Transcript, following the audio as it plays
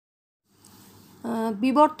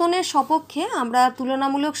বিবর্তনের সপক্ষে আমরা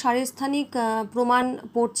তুলনামূলক শারীরস্থানিক প্রমাণ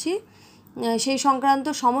পড়ছি। সেই সংক্রান্ত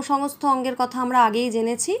সমসমস্ত অঙ্গের কথা আমরা আগেই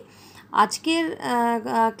জেনেছি। আজকের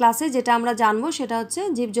ক্লাসে যেটা আমরা জানবো সেটা হচ্ছে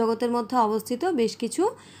জীবজগতের মধ্যে অবস্থিত বেশ কিছু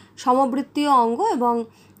সমবৃত্তীয় অঙ্গ এবং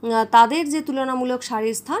তাদের যে তুলনামূলক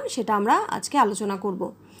শারীরস্থান সেটা আমরা আজকে আলোচনা করব।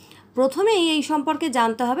 প্রথমেই এই সম্পর্কে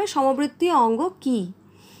জানতে হবে সমবৃত্তীয় অঙ্গ কী।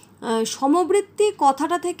 সমবৃত্তি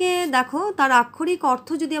কথাটা থেকে দেখো তার আক্ষরিক অর্থ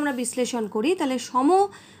যদি আমরা বিশ্লেষণ করি তাহলে সম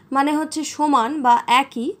মানে হচ্ছে সমান বা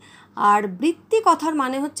একই, আর বৃত্তি কথার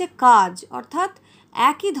মানে হচ্ছে কাজ, অর্থাৎ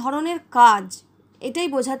একই ধরনের কাজ, এটাই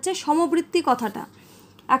বোঝাচ্ছে সমবৃত্তি কথাটা।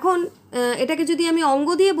 এখন এটাকে যদি আমি অঙ্গ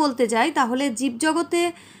দিয়ে বলতে যাই তাহলে জীবজগতে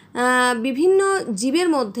বিভিন্ন জীবের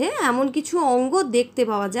মধ্যে এমন কিছু অঙ্গ দেখতে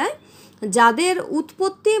পাওয়া যায় যাদের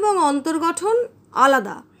উৎপত্তি এবং অন্তর্গঠন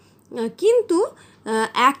আলাদা, কিন্তু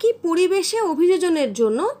একই পরিবেশে অভিযোজনের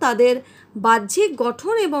জন্য তাদের বাহ্যিক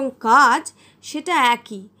গঠন এবং কাজ সেটা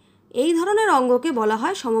একই। এই ধরনের অঙ্গকে বলা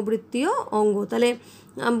হয় সমবৃত্তীয় অঙ্গ। তাহলে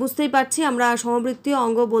বুঝতেই পারছি আমরা সমবৃত্তীয়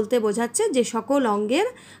অঙ্গ বলতে বোঝাচ্ছে যে সকল অঙ্গের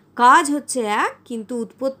কাজ হচ্ছে এক, কিন্তু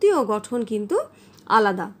উৎপত্তি ও গঠন কিন্তু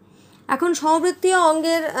আলাদা। এখন সমবৃত্তীয়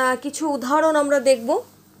অঙ্গের কিছু উদাহরণ আমরা দেখব।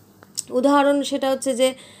 উদাহরণ সেটা হচ্ছে যে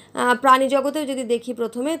প্রাণী জগতেও যদি দেখি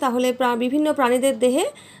প্রথমে, তাহলে বিভিন্ন প্রাণীদের দেহে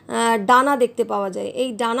ডানা দেখতে পাওয়া যায়। এই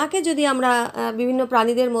ডানাকে যদি আমরা বিভিন্ন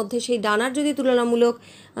প্রাণীদের মধ্যে সেই ডানার যদি তুলনামূলক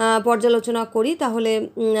পর্যালোচনা করি তাহলে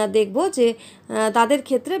দেখব যে তাদের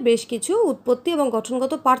ক্ষেত্রে বেশ কিছু উৎপত্তি এবং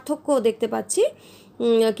গঠনগত পার্থক্য দেখতে পাচ্ছি,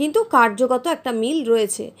 কিন্তু কার্যগত একটা মিল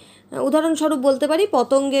রয়েছে। উদাহরণস্বরূপ বলতে পারি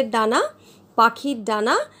পতঙ্গের ডানা, পাখির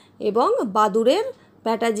ডানা এবং বাদুড়ের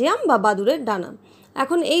প্যাটাজিয়াম বা বাদুড়ের ডানা।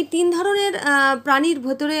 এখন এই তিন ধরনের প্রাণীর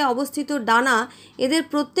ভেতরে অবস্থিত ডানা, এদের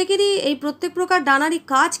প্রত্যেকেরই এই প্রত্যেক প্রকার ডানারই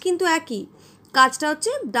কাজ কিন্তু একই। কাজটা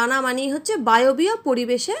হচ্ছে ডানা মানেই হচ্ছে বায়বীয়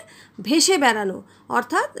পরিবেশে ভেসে বেড়ানো,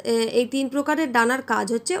 অর্থাৎ এই তিন প্রকারের ডানার কাজ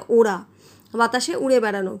হচ্ছে ওড়া, বাতাসে উড়ে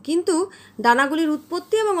বেড়ানো। কিন্তু ডানাগুলির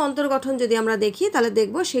উৎপত্তি এবং অন্তর্গঠন যদি আমরা দেখি তাহলে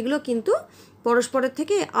দেখব সেগুলো কিন্তু পরস্পরের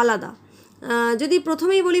থেকে আলাদা। যদি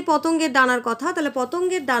প্রথমেই বলি পতঙ্গের ডানার কথা, তাহলে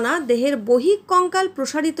পতঙ্গের ডানা দেহের বহিঃ কঙ্কাল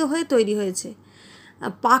প্রসারিত হয়ে তৈরি হয়েছে।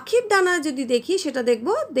 পাখির ডানা যদি দেখি সেটা দেখব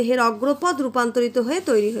দেহের অগ্রপদ রূপান্তরিত হয়ে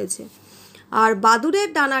তৈরি হয়েছে। আর বাদুড়ের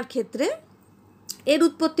ডানার ক্ষেত্রে এর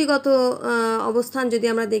উৎপত্তিগত অবস্থান যদি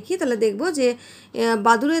আমরা দেখি তাহলে দেখব যে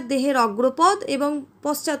বাদুড়ের দেহের অগ্রপদ এবং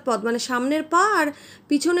পশ্চাৎপদ মানে সামনের পা আর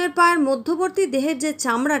পিছনের পায়ের মধ্যবর্তী দেহের যে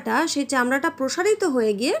চামড়াটা, সেই চামড়াটা প্রসারিত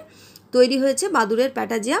হয়ে গিয়ে তৈরি হয়েছে বাদুড়ের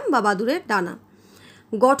প্যাটাজিয়াম বা বাদুড়ের ডানা।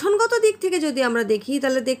 গঠনগত দিক থেকে যদি আমরা দেখি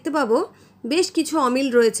তাহলে দেখতে পাবো বেশ কিছু অমিল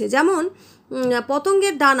রয়েছে। যেমন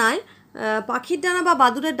পতঙ্গের ডানায় পাখির ডানা বা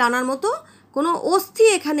বাদুড়ের ডানার মতো কোনো অস্থি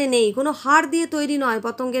এখানে নেই, কোনো হাড় দিয়ে তৈরি নয়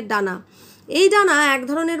পতঙ্গের ডানা। এই ডানা এক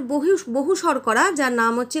ধরনের বহু শর্করা যার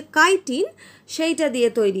নাম হচ্ছে কাইটিন, সেইটা দিয়ে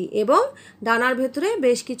তৈরি, এবং ডানার ভেতরে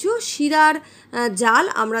বেশ কিছু শিরার জাল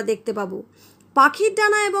আমরা দেখতে পাবো। পাখির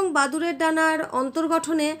ডানা এবং বাদুড়ের ডানার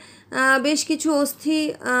অন্তর্গঠনে বেশ কিছু অস্থি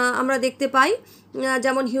আমরা দেখতে পাই,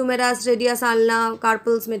 যেমন হিউমেরাস, রেডিয়াস আলনা,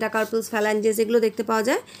 কার্পলস, মেটাকার্পলস, ফ্যালাঞ্জেস, এগুলো দেখতে পাওয়া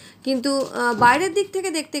যায়। কিন্তু বাইরের দিক থেকে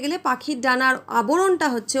দেখতে গেলে পাখির ডানার আবরণটা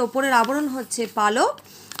হচ্ছে, ওপরের আবরণ হচ্ছে পালক,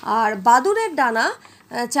 আর বাদুড়ের ডানা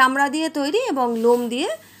চামড়া দিয়ে তৈরি এবং লোম দিয়ে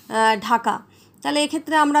ঢাকা। তাহলে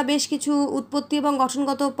এক্ষেত্রে আমরা বেশ কিছু উৎপত্তি এবং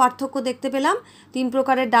গঠনগত পার্থক্য দেখতে পেলাম তিন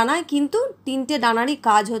প্রকারের ডানায়, কিন্তু তিনটে ডানারই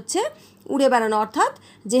কাজ হচ্ছে উড়ে বেড়ানো, অর্থাৎ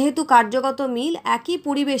যেহেতু কার্যগত মিল, একই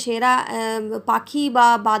পরিবেশে এরা পাখি বা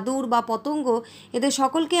বাদুড় বা পতঙ্গ এদের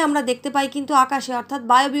সকলকে আমরা দেখতে পাই কিন্তু আকাশে, অর্থাৎ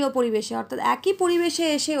বায়বীয় পরিবেশে, অর্থাৎ একই পরিবেশে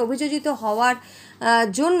এসে অভিযোজিত হওয়ার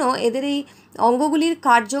জন্য এদের এই অঙ্গগুলির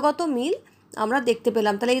কার্যগত মিল আমরা দেখতে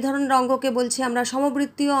পেলাম। তাহলে এই ধরনের অঙ্গকে বলছি আমরা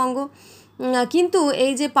সমবৃত্তীয় অঙ্গ। কিন্তু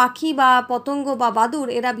এই যে পাখি বা পতঙ্গ বা বাদুড়,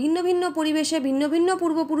 এরা ভিন্ন ভিন্ন পরিবেশে ভিন্ন ভিন্ন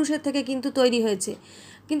পূর্বপুরুষের থেকে কিন্তু তৈরি হয়েছে,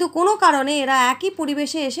 কিন্তু কোনো কারণে এরা একই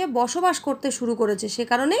পরিবেশে এসে বসবাস করতে শুরু করেছে, সে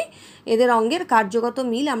কারণেই এদের অঙ্গের কার্যগত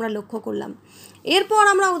মিল আমরা লক্ষ্য করলাম। এরপর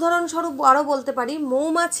আমরা উদাহরণস্বরূপ আরও বলতে পারি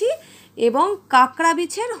মৌমাছি এবং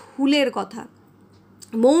কাঁকড়াবিছের হুলের কথা।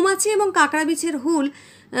 মৌমাছি এবং কাঁকড়াবিছের হুল,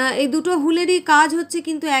 এই দুটো হুলেরই কাজ হচ্ছে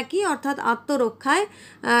কিন্তু একই, অর্থাৎ আত্মরক্ষায়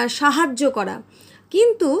সাহায্য করা।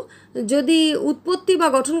 কিন্তু যদি উৎপত্তি বা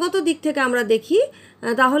গঠনগত দিক থেকে আমরা দেখি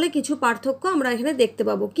তাহলে কিছু পার্থক্য আমরা এখানে দেখতে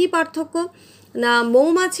পাবো। কি পার্থক্য না,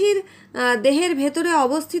 মৌমাছির দেহের ভেতরে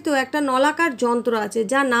অবস্থিত একটা নলাকার যন্ত্র আছে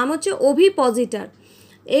যার নাম হচ্ছে ওভিপজিটার।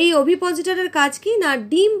 এই ওভিপজিটারের কাজ কি না,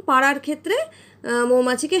 ডিম পাড়ার ক্ষেত্রে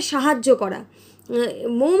মৌমাছিকে সাহায্য করা।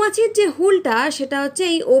 মৌমাছির যে হুলটা সেটা হচ্ছে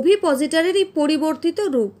এই ওভিপজিটারেরই পরিবর্তিত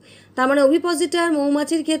রূপ। তার মানে ওভিপজিটার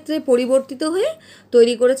মৌমাছির ক্ষেত্রে পরিবর্তিত হয়ে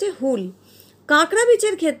তৈরি করেছে হুল। কাঁকড়া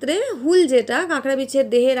বিচের ক্ষেত্রে হুল, যেটা কাঁকড়া বিচের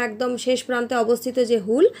দেহের একদম শেষ প্রান্তে অবস্থিত যে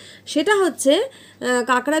হুল, সেটা হচ্ছে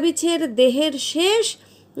কাঁকড়া বিচের দেহের শেষ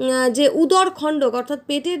যে উদর খণ্ডক, অর্থাৎ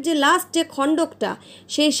পেটের যে লাস্ট যে খণ্ডকটা,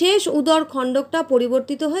 সেই শেষ উদর খণ্ডকটা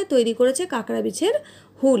পরিবর্তিত হয়ে তৈরি করেছে কাঁকড়া বিচের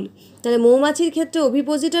হুল। তাহলে মৌমাছির ক্ষেত্রে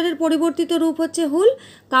অভিপোজিটরের পরিবর্তিত রূপ হচ্ছে হুল,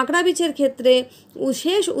 কাঁকড়া বিচের ক্ষেত্রে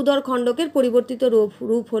শেষ উদর খণ্ডকের পরিবর্তিত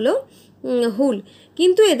রূপ হলো হুল।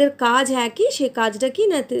 কিন্তু এদের কাজ একই। সে কাজটা কি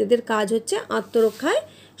না, এদের কাজ হচ্ছে আত্মরক্ষায়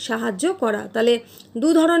সাহায্য করা। তাহলে দু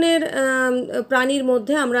ধরনের প্রাণীর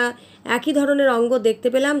মধ্যে আমরা একই ধরনের অঙ্গ দেখতে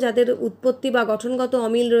পেলাম, যাদের উৎপত্তি বা গঠনগত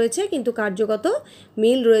অমিল রয়েছে কিন্তু কার্যগত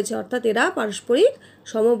মিল রয়েছে, অর্থাৎ এরা পারস্পরিক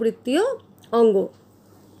সমবৃত্তীয় অঙ্গ।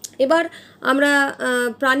 এবার আমরা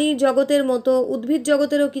প্রাণী জগতের মতো উদ্ভিদ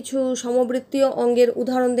জগতেরও কিছু সমবৃত্তীয় অঙ্গের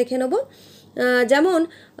উদাহরণ দেখে নেব। যেমন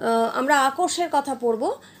আমরা আকর্ষের কথা পড়ব।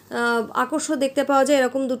 আকর্ষ দেখতে পাওয়া যায়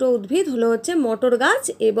এরকম দুটো উদ্ভিদ, হলো হচ্ছে মটর গাছ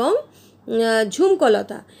এবং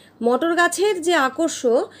ঝুমকলতা। মটর গাছের যে আকর্ষ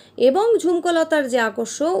এবং ঝুমকলতার যে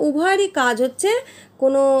আকর্ষ, উভয়েরই কাজ হচ্ছে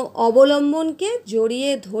কোনো অবলম্বনকে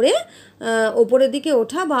জড়িয়ে ধরে ওপরের দিকে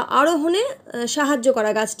ওঠা বা আরোহণে সাহায্য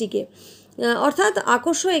করা গাছটিকে। অর্থাৎ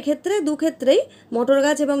আকর্ষ এক্ষেত্রে দুক্ষেত্রেই, মটর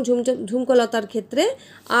গাছ এবং ঝুমকলতার ক্ষেত্রে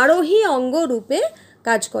আরোহী অঙ্গ রূপে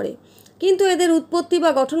কাজ করে। কিন্তু এদের উৎপত্তি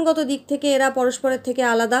বা গঠনগত দিক থেকে এরা পরস্পরের থেকে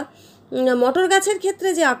আলাদা। মটর গাছের ক্ষেত্রে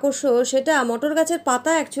যে আকর্ষ, সেটা মটর গাছের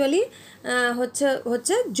পাতা অ্যাকচুয়ালি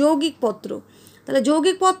হচ্ছে যৌগিক পত্র। তাহলে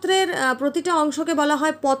যৌগিক পত্রের প্রতিটা অংশকে বলা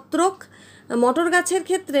হয় পত্রক। মটর গাছের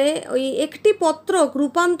ক্ষেত্রে ওই একটি পত্রক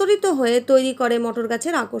রূপান্তরিত হয়ে তৈরি করে মটর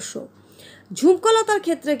গাছের আকর্ষ। ঝুমকলতার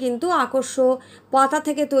ক্ষেত্রে কিন্তু আকর্ষ পাতা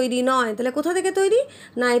থেকে তৈরি নয়। তাহলে কোথা থেকে তৈরি?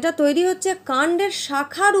 না, এটা তৈরি হচ্ছে কাণ্ডের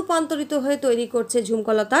শাখা রূপান্তরিত হয়ে তৈরি করছে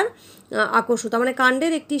ঝুমকলতার আকর্ষ। তার মানে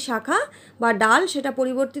কাণ্ডের একটি শাখা বা ডাল সেটা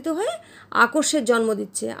পরিবর্তিত হয়ে আকর্ষের জন্ম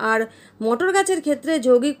দিচ্ছে। আর মটর গাছের ক্ষেত্রে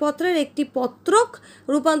যৌগিক পত্রের একটি পত্রক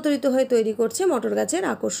রূপান্তরিত হয়ে তৈরি করছে মটর গাছের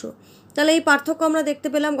আকর্ষ। তাহলে এই পার্থক্য আমরা দেখতে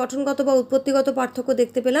পেলাম, গঠনগত বা উৎপত্তিগত পার্থক্য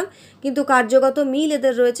দেখতে পেলাম, কিন্তু কার্যগত মিল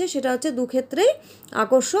এদের রয়েছে। সেটা হচ্ছে দুক্ষেত্রেই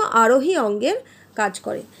আকর্ষ আরোহী অঙ্গের কাজ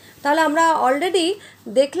করে। তাহলে আমরা অলরেডি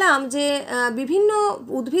দেখলাম যে বিভিন্ন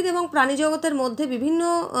উদ্ভিদ এবং প্রাণী জগতের মধ্যে বিভিন্ন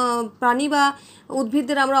প্রাণী বা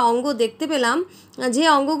উদ্ভিদদের আমরা অঙ্গ দেখতে পেলাম, যে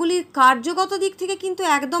অঙ্গগুলির কার্যগত দিক থেকে কিন্তু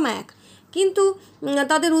একদম এক, কিন্তু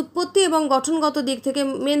তাদের উৎপত্তি এবং গঠনগত দিক থেকে,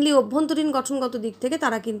 মেনলি অভ্যন্তরীণ গঠনগত দিক থেকে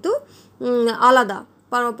তারা কিন্তু আলাদা,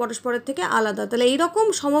 পরস্পরের থেকে আলাদা। তাহলে এইরকম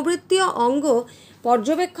সমবৃত্তীয় অঙ্গ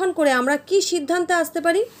পর্যবেক্ষণ করে আমরা কি সিদ্ধান্তে আসতে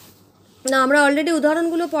পারি? না, আমরা অলরেডি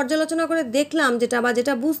উদাহরণগুলো পর্যালোচনা করে দেখলাম,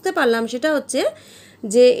 যেটা বুঝতে পারলাম সেটা হচ্ছে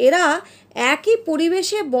যে এরা একই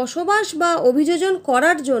পরিবেশে বসবাস বা অভিযোজন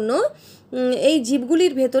করার জন্য এই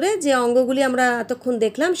জীবগুলির ভেতরে যে অঙ্গগুলি আমরা এতক্ষণ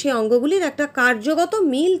দেখলাম, সেই অঙ্গগুলির একটা কার্যগত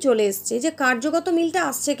মিল চলে এসছে। যে কার্যগত মিলটা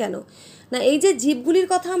আসছে কেন না, এই যে জীবগুলির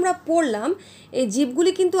কথা আমরা পড়লাম, এই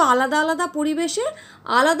জীবগুলি কিন্তু আলাদা আলাদা পরিবেশে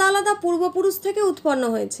আলাদা আলাদা পূর্বপুরুষ থেকে উৎপন্ন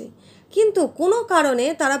হয়েছে, কিন্তু কোনো কারণে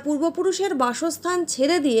তারা পূর্বপুরুষের বাসস্থান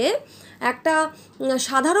ছেড়ে দিয়ে একটা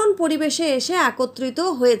সাধারণ পরিবেশে এসে একত্রিত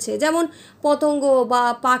হয়েছে। যেমন পতঙ্গ বা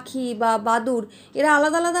পাখি বা বাদুড়, এরা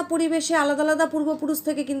আলাদা আলাদা পরিবেশে আলাদা আলাদা পূর্বপুরুষ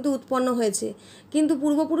থেকে কিন্তু উৎপন্ন হয়েছে, কিন্তু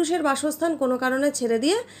পূর্বপুরুষের বাসস্থান কোনো কারণে ছেড়ে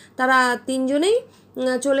দিয়ে তারা তিনজনেই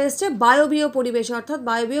চলে এসছে বায়বীয় পরিবেশে, অর্থাৎ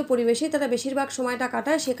বায়বীয় পরিবেশেই তারা বেশিরভাগ সময়টা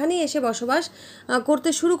কাটায়, সেখানেই এসে বসবাস করতে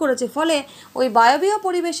শুরু করেছে। ফলে ওই বায়বীয়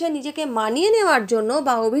পরিবেশে নিজেকে মানিয়ে নেওয়ার জন্য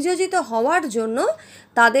বা অভিযোজিত হওয়ার জন্য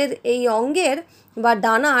তাদের এই অঙ্গের বা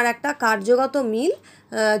ডানার একটা কার্যগত মিল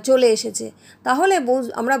চলে এসেছে। তাহলে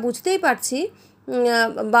আমরা বুঝতেই পারছি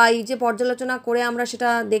বা এই যে পর্যালোচনা করে আমরা সেটা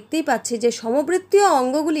দেখতেই পাচ্ছি যে সমবৃত্তীয়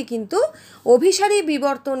অঙ্গগুলি কিন্তু অভিসারী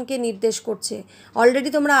বিবর্তনকে নির্দেশ করছে। অলরেডি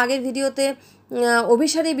তোমরা আগের ভিডিওতে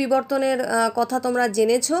অভিসারী বিবর্তনের কথা তোমরা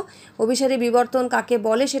জেনেছো। অভিসারী বিবর্তন কাকে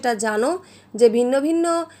বলে সেটা জানো, যে ভিন্ন ভিন্ন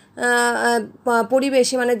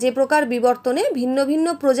পরিবেশে, মানে যে প্রকার বিবর্তনে ভিন্ন ভিন্ন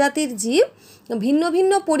প্রজাতির জীব ভিন্ন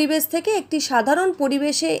ভিন্ন পরিবেশ থেকে একটি সাধারণ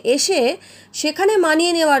পরিবেশে এসে সেখানে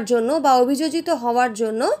মানিয়ে নেওয়ার জন্য বা অভিযোজিত হওয়ার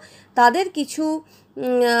জন্য তাদের কিছু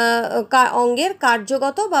অঙ্গের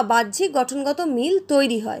কার্যগত বা বাহ্যিক গঠনগত মিল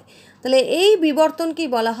তৈরি হয়। তাহলে এই বিবর্তনকেই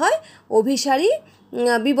বলা হয় অভিসারী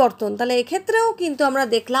বিবর্তন। তাহলে এক্ষেত্রেও কিন্তু আমরা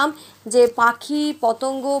দেখলাম যে পাখি,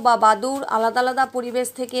 পতঙ্গ বা বাদুড় আলাদা আলাদা পরিবেশ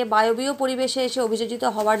থেকে বায়বীয় পরিবেশে এসে অভিযোজিত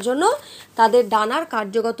হওয়ার জন্য তাদের ডানার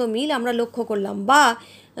কার্যগত মিল আমরা লক্ষ্য করলাম। বা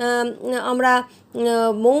আমরা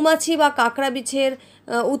মৌমাছি বা কাঁকড়া বিছের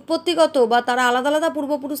উৎপত্তিগত বা তারা আলাদা আলাদা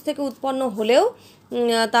পূর্বপুরুষ থেকে উৎপন্ন হলেও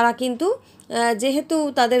তারা কিন্তু যেহেতু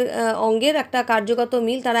তাদের অঙ্গের একটা কার্যগত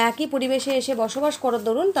মিল, তারা একই পরিবেশে এসে বসবাস করার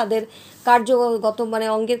দরুন তাদের কার্যগত মানে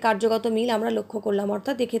অঙ্গের কার্যগত মিল আমরা লক্ষ্য করলাম।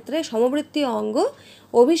 অর্থাৎ এক্ষেত্রে সমবৃত্তীয় অঙ্গ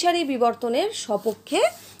অভিসারী বিবর্তনের সপক্ষে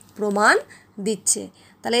প্রমাণ দিচ্ছে।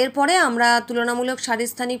 তাহলে এরপরে আমরা তুলনামূলক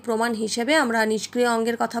সারিস্থানিক প্রমাণ হিসেবে আমরা নিষ্ক্রিয়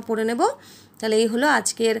অঙ্গের কথা পড়ে নেব। তাহলে এই হলো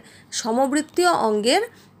আজকের সমবৃত্তীয় অঙ্গের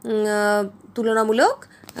তুলনামূলক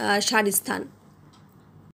সারিস্থান।